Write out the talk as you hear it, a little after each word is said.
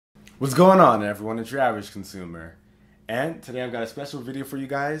What's going on, everyone? It's your average consumer, and today I've got a special video for you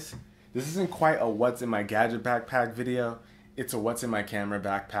guys. This isn't quite a what's in my gadget backpack video, it's a what's in my camera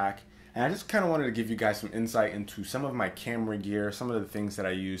backpack, and I just kind of wanted to give you guys some insight into some of my camera gear, some of the things that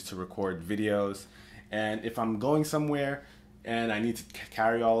I use to record videos, and if I'm going somewhere and I need to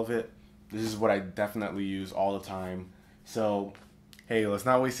carry all of it, this is what I definitely use all the time. So hey, let's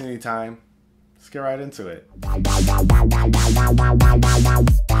not waste any time. Let's get right into it.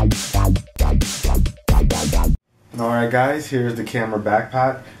 Alright guys, here's the camera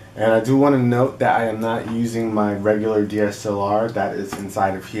backpack, and I do want to note that I am not using my regular DSLR that is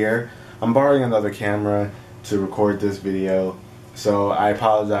inside of here. I'm borrowing another camera to record this video, so I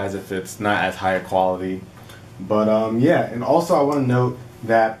apologize if it's not as high a quality. But yeah, and also I want to note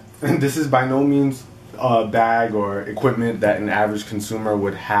that this is by no means a bag or equipment that an average consumer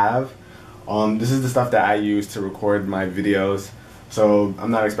would have. This is the stuff that I use to record my videos, so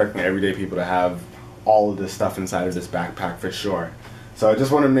I'm not expecting everyday people to have all of this stuff inside of this backpack for sure. So I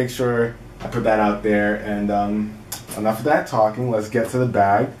just want to make sure I put that out there, and enough of that talking, let's get to the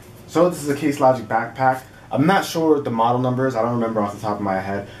bag. So this is a Case Logic backpack. I'm not sure what the model number is, I don't remember off the top of my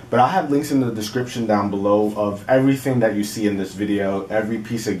head, but I'll have links in the description down below of everything that you see in this video, every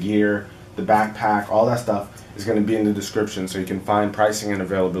piece of gear, the backpack, all that stuff is going to be in the description, so you can find pricing and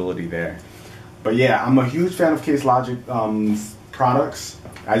availability there. But yeah, I'm a huge fan of Case Logic products.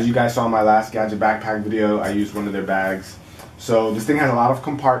 As you guys saw in my last gadget backpack video, I used one of their bags. So this thing has a lot of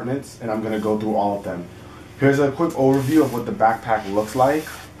compartments, and I'm going to go through all of them. Here's a quick overview of what the backpack looks like.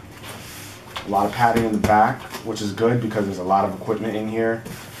 A lot of padding in the back, which is good because there's a lot of equipment in here.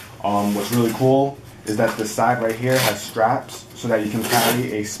 What's really cool is that the side right here has straps so that you can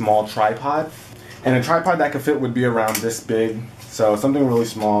carry a small tripod. And a tripod that could fit would be around this big. So something really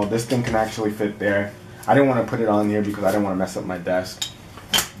small. This thing can actually fit there. I didn't want to put it on here because I didn't want to mess up my desk.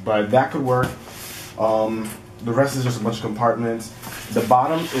 But that could work. The rest is just a bunch of compartments. The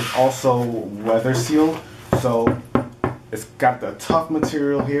bottom is also weather sealed. So it's got the tough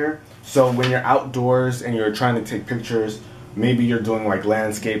material here. So when you're outdoors and you're trying to take pictures, maybe you're doing like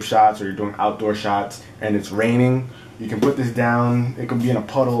landscape shots or you're doing outdoor shots and it's raining, you can put this down. It could be in a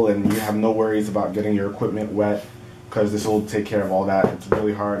puddle and you have no worries about getting your equipment wet, because this will take care of all that. It's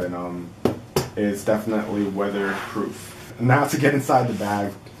really hard, and it's definitely weatherproof. Now to get inside the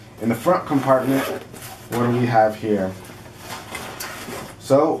bag. In the front compartment, what do we have here?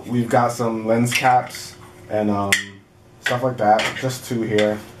 So we've got some lens caps and stuff like that. Just two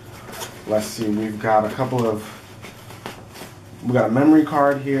here. Let's see, we've got a memory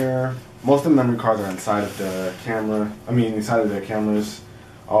card here. Most of the memory cards are inside of the camera. Inside of the cameras.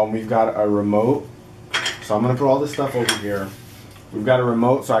 We've got a remote. So I'm going to put all this stuff over here. We've got a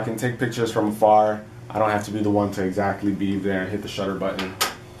remote so I can take pictures from afar. I don't have to be the one to exactly be there and hit the shutter button.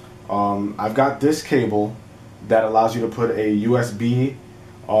 I've got this cable that allows you to put a USB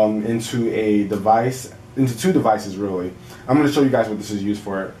into a device, into two devices really. I'm going to show you guys what this is used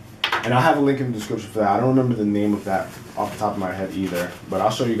for. And I'll have a link in the description for that. I don't remember the name of that off the top of my head either, but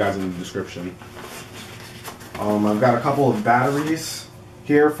I'll show you guys in the description. I've got a couple of batteries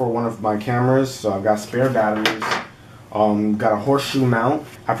here for one of my cameras, so I've got spare batteries. Got a horseshoe mount.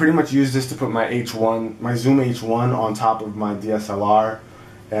 I pretty much use this to put my my Zoom H1 on top of my DSLR,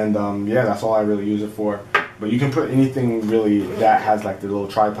 and yeah, that's all I really use it for. But you can put anything really that has like the little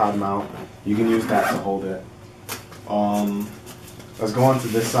tripod mount. You can use that to hold it. Let's go on to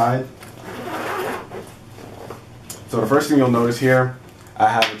this side. So the first thing you'll notice here, I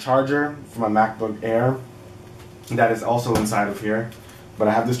have a charger for my MacBook Air that is also inside of here. But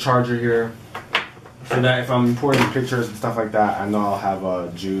I have this charger here so that if I'm importing pictures and stuff like that, I know I'll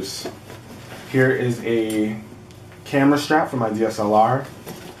have juice. Here is a camera strap for my DSLR,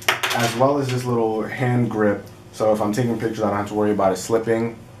 as well as this little hand grip. So if I'm taking pictures, I don't have to worry about it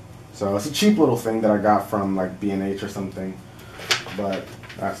slipping. So it's a cheap little thing that I got from like B&H or something. But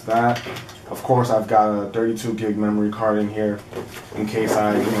that's that. Of course, I've got a 32 gig memory card in here in case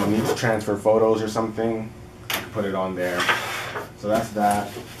I need to transfer photos or something. I can put it on there. So that's that.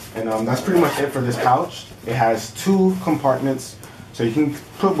 And that's pretty much it for this pouch. It has two compartments, so you can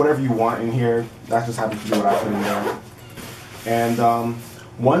put whatever you want in here. That just happens to be what I put in there. And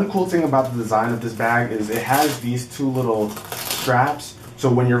one cool thing about the design of this bag is it has these two little straps. So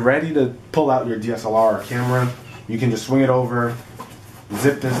when you're ready to pull out your DSLR or camera, you can just swing it over,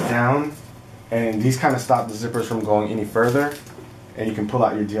 zip this down, and these kind of stop the zippers from going any further, and you can pull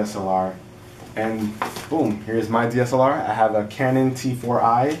out your DSLR. And boom, here's my DSLR. I have a Canon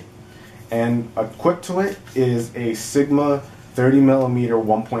T4i, and equipped to it is a Sigma 30mm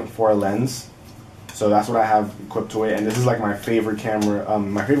 1.4 lens. So that's what I have equipped to it, and this is like my favorite camera,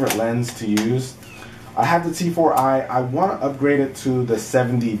 my favorite lens to use. I have the T4i. I want to upgrade it to the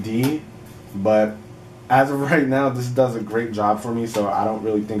 70D, but as of right now, this does a great job for me, so I don't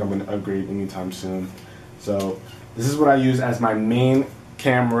really think I'm going to upgrade anytime soon. So this is what I use as my main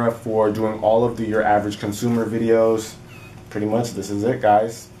camera for doing all of your average consumer videos. Pretty much this is it,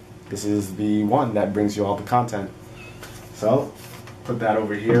 guys. This is the one that brings you all the content. So put that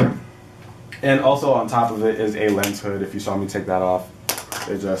over here. And also on top of it is a lens hood. If you saw me take that off,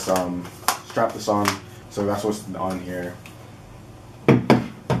 it just strap this on. So that's what's on here.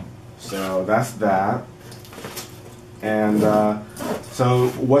 So that's that. And so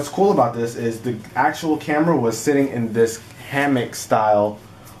what's cool about this is the actual camera was sitting in this hammock style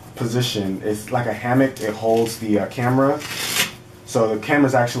position. It's like a hammock. It holds the camera. So the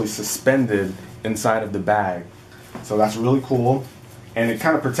camera's actually suspended inside of the bag. So that's really cool. And it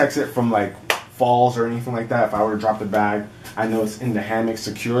kind of protects it from like falls or anything like that. If I were to drop the bag, I know it's in the hammock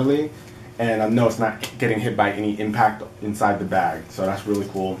securely, and I know it's not getting hit by any impact inside the bag. So that's really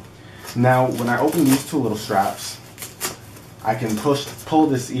cool. Now when I open these two little straps, I can pull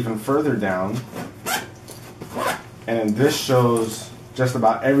this even further down, and this shows just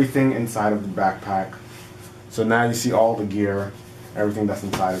about everything inside of the backpack. So now you see all the gear, everything that's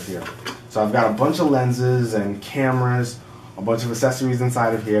inside of here. So I've got a bunch of lenses and cameras, a bunch of accessories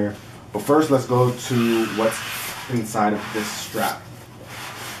inside of here. But first, let's go to what's inside of this strap.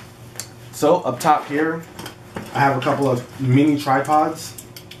 So up top here, I have a couple of mini tripods.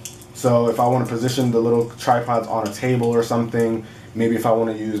 So if I want to position the little tripods on a table or something, maybe if I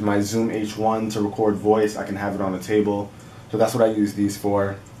want to use my Zoom H1 to record voice, I can have it on a table. So that's what I use these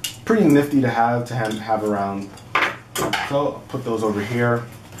for. Pretty nifty to have around. So I'll put those over here.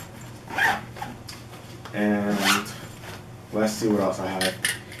 And let's see what else I have.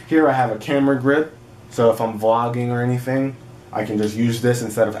 Here I have a camera grip, so if I'm vlogging or anything, I can just use this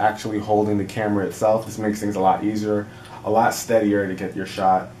instead of actually holding the camera itself. This makes things a lot easier, a lot steadier to get your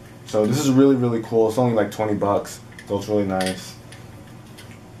shot. So this is really, really cool. It's only like 20 bucks, so it's really nice.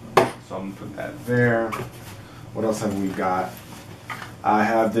 So I'm gonna put that there. What else have we got? I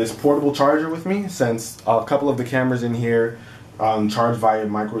have this portable charger with me, since a couple of the cameras in here charge via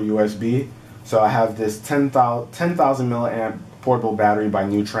micro USB. So I have this 10,000 milliamp portable battery by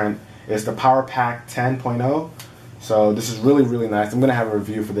Nutrient. It's the PowerPack 10.0. So this is really, really nice. I'm going to have a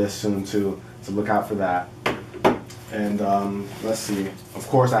review for this soon too, so look out for that. And let's see. Of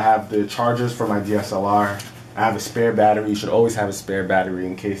course, I have the chargers for my DSLR. I have a spare battery. You should always have a spare battery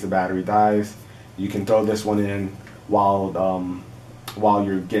in case the battery dies. You can throw this one in while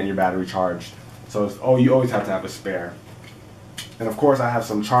you're getting your battery charged. So you always have to have a spare. And of course, I have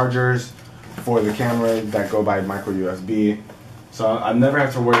some chargers for the camera that go by micro USB. So I never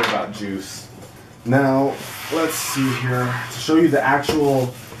have to worry about juice. Now, let's see here. To show you the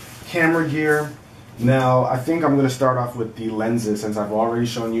actual camera gear. Now, I think I'm going to start off with the lenses, since I've already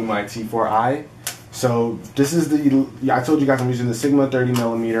shown you my T4i. So this is I told you guys I'm using the Sigma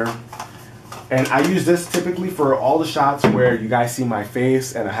 30mm. And I use this typically for all the shots where you guys see my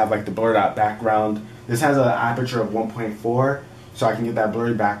face and I have like the blurred out background. This has an aperture of 1.4, so I can get that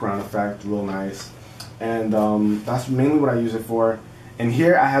blurry background effect real nice. And that's mainly what I use it for. And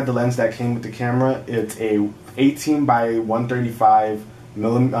here I have the lens that came with the camera. It's a 18 by 135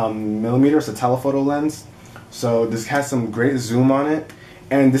 millimeter. It's a telephoto lens. So this has some great zoom on it.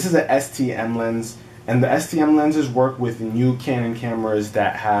 And this is an STM lens. And the STM lenses work with new Canon cameras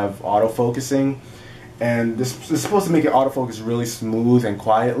that have autofocusing. And this is supposed to make it autofocus really smooth and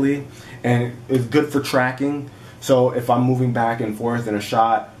quietly. And it's good for tracking. So if I'm moving back and forth in a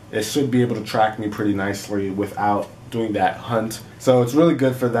shot, it should be able to track me pretty nicely without doing that hunt. So it's really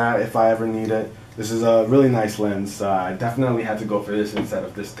good for that if I ever need it. This is a really nice lens. I definitely had to go for this instead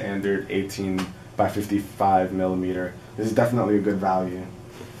of the standard 18 by 55 millimeter. This is definitely a good value.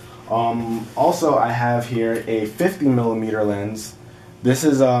 Also, I have here a 50 millimeter lens. This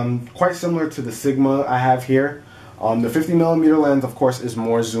is quite similar to the Sigma I have here. The 50 millimeter lens, of course, is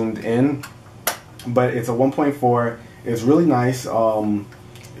more zoomed in, but it's a 1.4. It's really nice.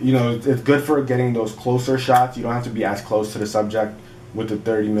 You know, it's good for getting those closer shots. You don't have to be as close to the subject with the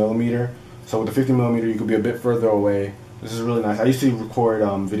 30 millimeter. So with the 50 millimeter, you could be a bit further away. This is really nice. I used to record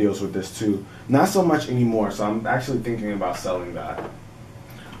videos with this too. Not so much anymore, so I'm actually thinking about selling that.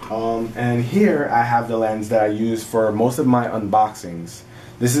 And here I have the lens that I use for most of my unboxings.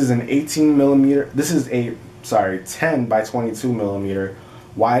 This is an 18 millimeter. This is a 10 by 22 millimeter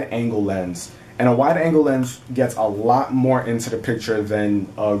wide angle lens. And a wide angle lens gets a lot more into the picture than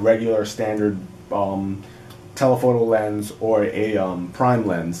a regular standard telephoto lens or a prime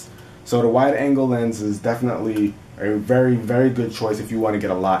lens. So the wide angle lens is definitely a very, very good choice if you want to get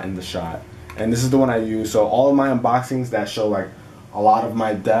a lot in the shot. And this is the one I use. So all of my unboxings that show like a lot of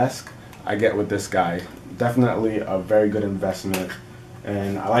my desk, I get with this guy. Definitely a very good investment.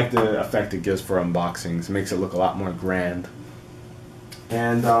 And I like the effect it gives for unboxings. It makes it look a lot more grand.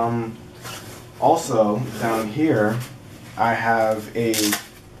 And also down here, I have a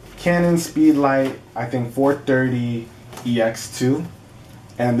Canon Speedlight, I think 430 EX2.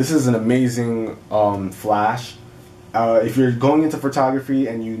 And this is an amazing flash. If you're going into photography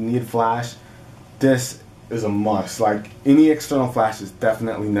and you need flash, this is a must. Like, any external flash is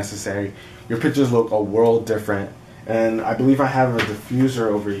definitely necessary. Your pictures look a world different. And I believe I have a diffuser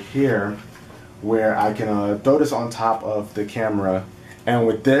over here where I can throw this on top of the camera. And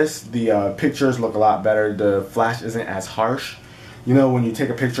with this, the pictures look a lot better. The flash isn't as harsh. You know, when you take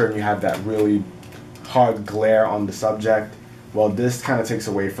a picture and you have that really hard glare on the subject, well, this kind of takes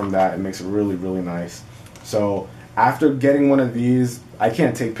away from that and makes it really, really nice. So after getting one of these, I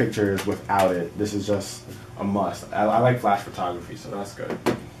can't take pictures without it. This is just a must. I like flash photography, so that's good.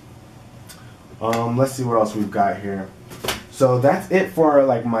 Let's see what else we've got here. So that's it for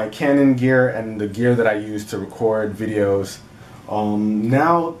like my Canon gear and the gear that I use to record videos.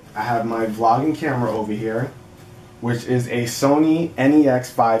 Now I have my vlogging camera over here, which is a Sony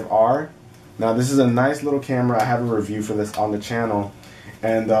NEX5R. Now this is a nice little camera. I have a review for this on the channel,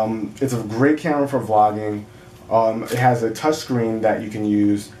 and it's a great camera for vlogging. It has a touchscreen that you can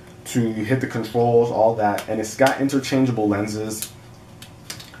use to hit the controls, all that, and it's got interchangeable lenses,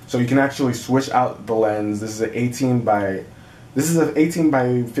 so you can actually switch out the lens. This is an 18 by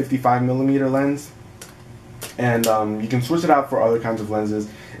 55 millimeter lens, and you can switch it out for other kinds of lenses.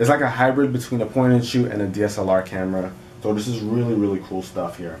 It's like a hybrid between a point and shoot and a DSLR camera. So this is really, really cool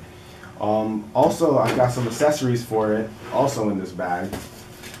stuff here. Also, I got some accessories for it, also in this bag.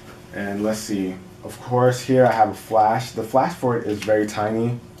 And let's see. Of course, here I have a flash. The flash for it is very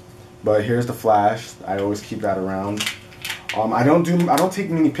tiny, but here's the flash. I always keep that around. I don't take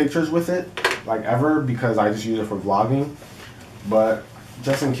many pictures with it, like ever, because I just use it for vlogging. But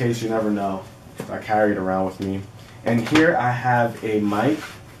just in case, you never know, I carry it around with me. And here I have a mic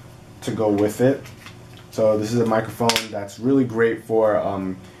to go with it. So this is a microphone that's really great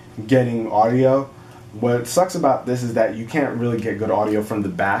for getting audio. What sucks about this is that you can't really get good audio from the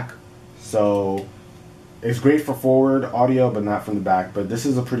back. So it's great for forward audio, but not from the back. But this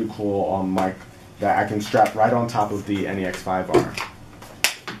is a pretty cool mic that I can strap right on top of the NEX5R.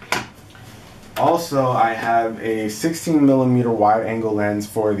 Also, I have a 16mm wide angle lens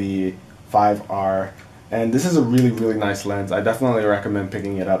for the 5R. And this is a really, really nice lens. I definitely recommend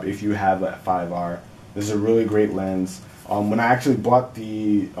picking it up if you have that 5R. This is a really great lens. When I actually bought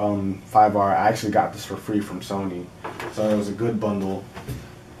the 5R, I actually got this for free from Sony. So it was a good bundle.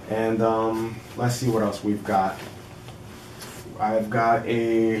 And let's see what else we've got. I've got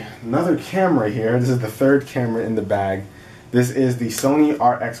another camera here. This is the third camera in the bag. This is the Sony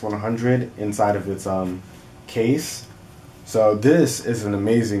RX100 inside of its case. So this is an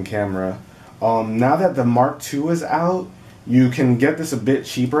amazing camera. Now that the Mark II is out, you can get this a bit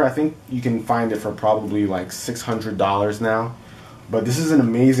cheaper. I think you can find it for probably like $600 now. But this is an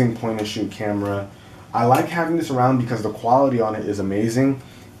amazing point and shoot camera. I like having this around because the quality on it is amazing.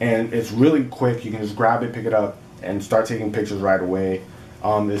 And it's really quick. You can just grab it, pick it up, and start taking pictures right away.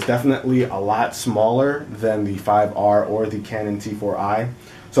 It's definitely a lot smaller than the 5R or the Canon T4i.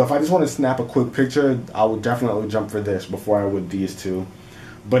 So if I just want to snap a quick picture, I would definitely jump for this before I would these two.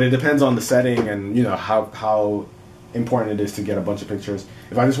 But it depends on the setting and, you know, how important it is to get a bunch of pictures.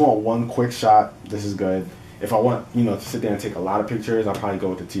 If I just want one quick shot, this is good. If I want, you know, to sit there and take a lot of pictures, I'll probably go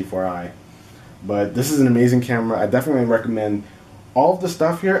with the T4i. But this is an amazing camera. I definitely recommend all of the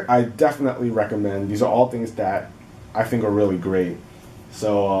stuff here. I definitely recommend. These are all things that I think are really great.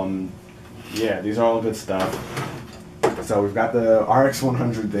 So yeah, these are all good stuff. So we've got the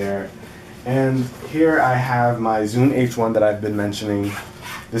RX100 there, and here I have my Zoom H1 that I've been mentioning.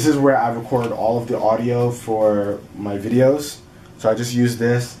 This is where I record all of the audio for my videos. So I just use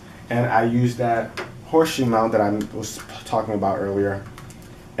this, and I use that horseshoe mount that I was talking about earlier,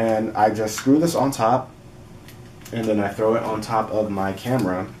 and I just screw this on top, and then I throw it on top of my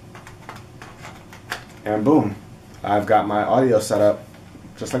camera, and boom, I've got my audio set up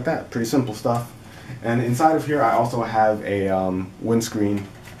just like that. Pretty simple stuff. And inside of here I also have a windscreen,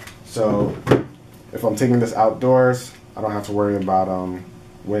 so if I'm taking this outdoors, I don't have to worry about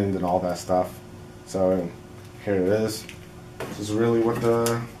wind and all that stuff. So here it is. This is really what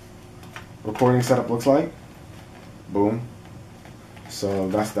the recording setup looks like. Boom. So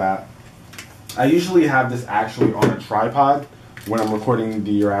that's that. I usually have this actually on a tripod, when I'm recording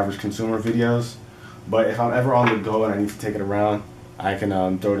the Your Average Consumer videos. But if I'm ever on the go and I need to take it around, I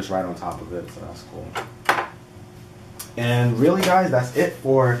can throw this right on top of it, so that's cool. And really guys, that's it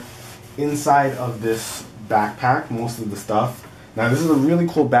for inside of this backpack, most of the stuff. Now this is a really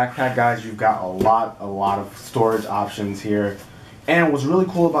cool backpack guys. You've got a lot of storage options here. And what's really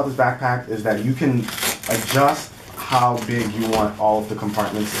cool about this backpack is that you can adjust how big you want all of the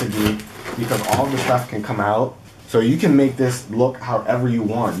compartments to be, because all of the stuff can come out. So you can make this look however you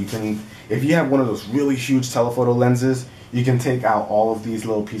want. You can, if you have one of those really huge telephoto lenses, you can take out all of these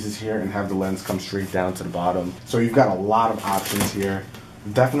little pieces here and have the lens come straight down to the bottom. So you've got a lot of options here.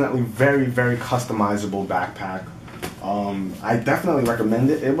 Definitely very customizable backpack. I definitely recommend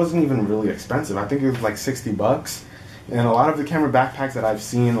it. It wasn't even really expensive. I think it was like 60 bucks. And a lot of the camera backpacks that I've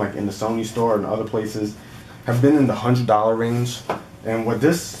seen like in the Sony store and other places have been in the $100 range. And what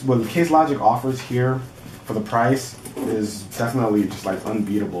Case Logic offers here for the price is definitely just like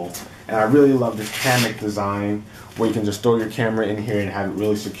unbeatable. And I really love this hammock design where you can just throw your camera in here and have it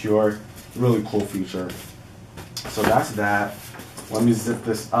really secure. Really cool feature. So that's that. Let me zip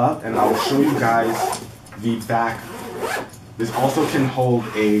this up and I'll show you guys the back. This also can hold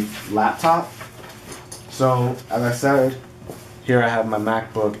a laptop. So as I said, here I have my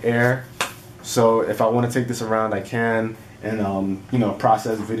MacBook Air. So if I want to take this around, I can, and you know,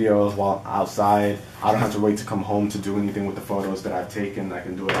 process videos while outside. I don't have to wait to come home to do anything with the photos that I've taken. I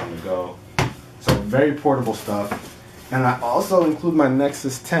can do it on the go. So very portable stuff. And I also include my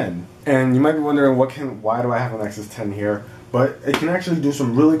Nexus 10. And you might be wondering, why do I have a Nexus 10 here? But it can actually do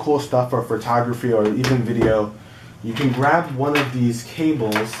some really cool stuff for photography or even video. You can grab one of these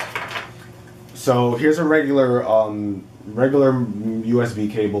cables. So here's a regular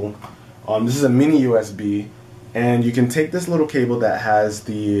USB cable. This is a mini USB, and you can take this little cable that has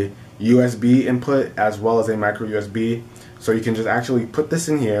the USB input as well as a micro USB. So you can just actually put this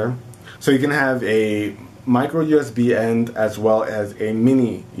in here. So you can have a micro USB end as well as a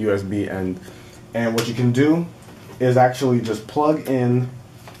mini USB end. And what you can do is actually just plug in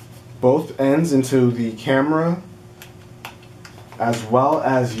both ends into the camera as well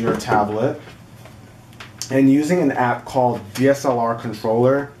as your tablet. And using an app called DSLR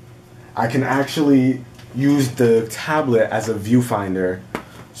Controller, I can actually use the tablet as a viewfinder.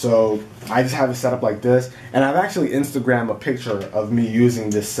 So I just have it set up like this, and I've actually Instagrammed a picture of me using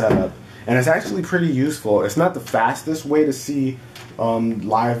this setup, and it's actually pretty useful. It's not the fastest way to see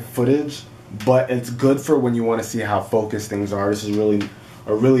live footage, but it's good for when you want to see how focused things are. This is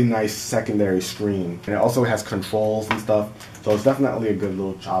a really nice secondary screen, and it also has controls and stuff, so it's definitely a good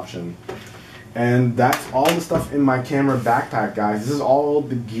little option. And that's all the stuff in my camera backpack, guys. This is all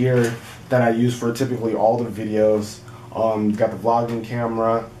the gear that I use for typically all the videos. Got the vlogging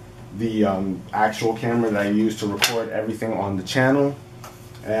camera, the actual camera that I use to record everything on the channel,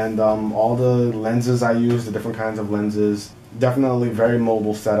 and all the lenses I use, the different kinds of lenses. Definitely very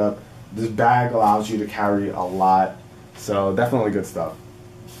mobile setup. This bag allows you to carry a lot, so definitely good stuff.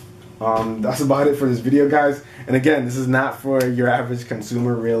 That's about it for this video, guys. And again, this is not for your average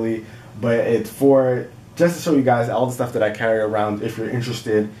consumer really, but it's for just to show you guys all the stuff that I carry around if you're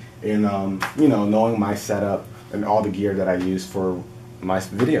interested in you know, knowing my setup and all the gear that I use for my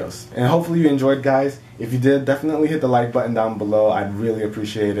videos. And hopefully you enjoyed, guys. If you did, definitely hit the like button down below. I'd really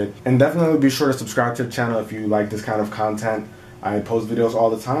appreciate it. And definitely be sure to subscribe to the channel if you like this kind of content. I post videos all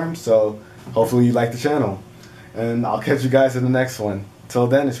the time, so hopefully you like the channel. And I'll catch you guys in the next one. Till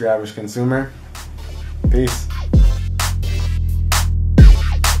then, it's your average consumer. Peace.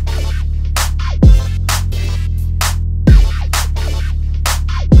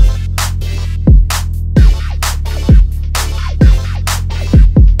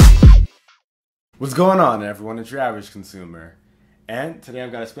 What's going on, everyone? It's your average consumer, and today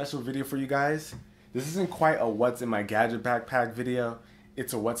I've got a special video for you guys. This isn't quite a what's in my gadget backpack video,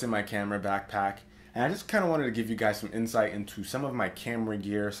 it's a what's in my camera backpack, and I just kind of wanted to give you guys some insight into some of my camera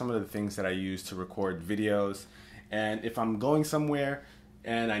gear, some of the things that I use to record videos, and if I'm going somewhere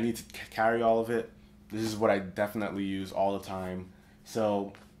and I need to carry all of it, this is what I definitely use all the time.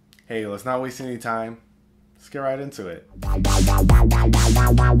 So hey, let's not waste any time. Let's get right into it.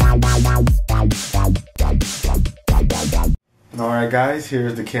 Alright guys,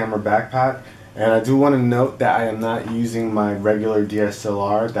 here's the camera backpack, and I do want to note that I am not using my regular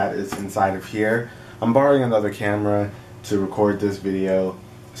DSLR that is inside of here. I'm borrowing another camera to record this video,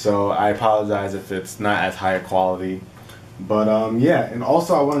 so I apologize if it's not as high a quality. But yeah, and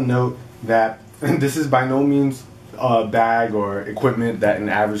also I want to note that this is by no means a bag or equipment that an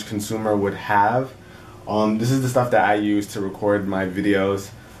average consumer would have. This is the stuff that I use to record my videos,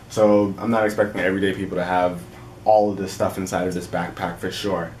 so I'm not expecting everyday people to have all of this stuff inside of this backpack for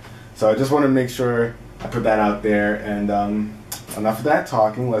sure. So I just want to make sure I put that out there, and enough of that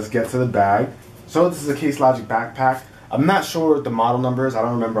talking, let's get to the bag. So this is a Case Logic backpack. I'm not sure what the model number is, I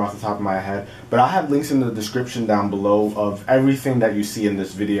don't remember off the top of my head, but I'll have links in the description down below of everything that you see in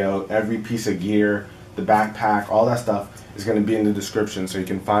this video, every piece of gear, the backpack, all that stuff is going to be in the description, so you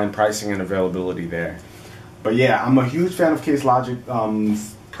can find pricing and availability there. But yeah, I'm a huge fan of Case Logic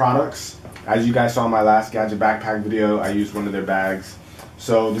products. As you guys saw in my last gadget backpack video, I used one of their bags.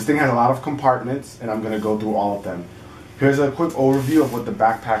 So this thing has a lot of compartments, and I'm going to go through all of them. Here's a quick overview of what the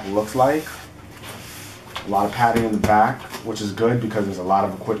backpack looks like. A lot of padding in the back, which is good because there's a lot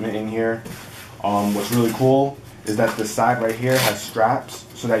of equipment in here. What's really cool is that the side right here has straps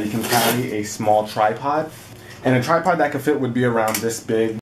so that you can carry a small tripod. And a tripod that could fit would be around this big.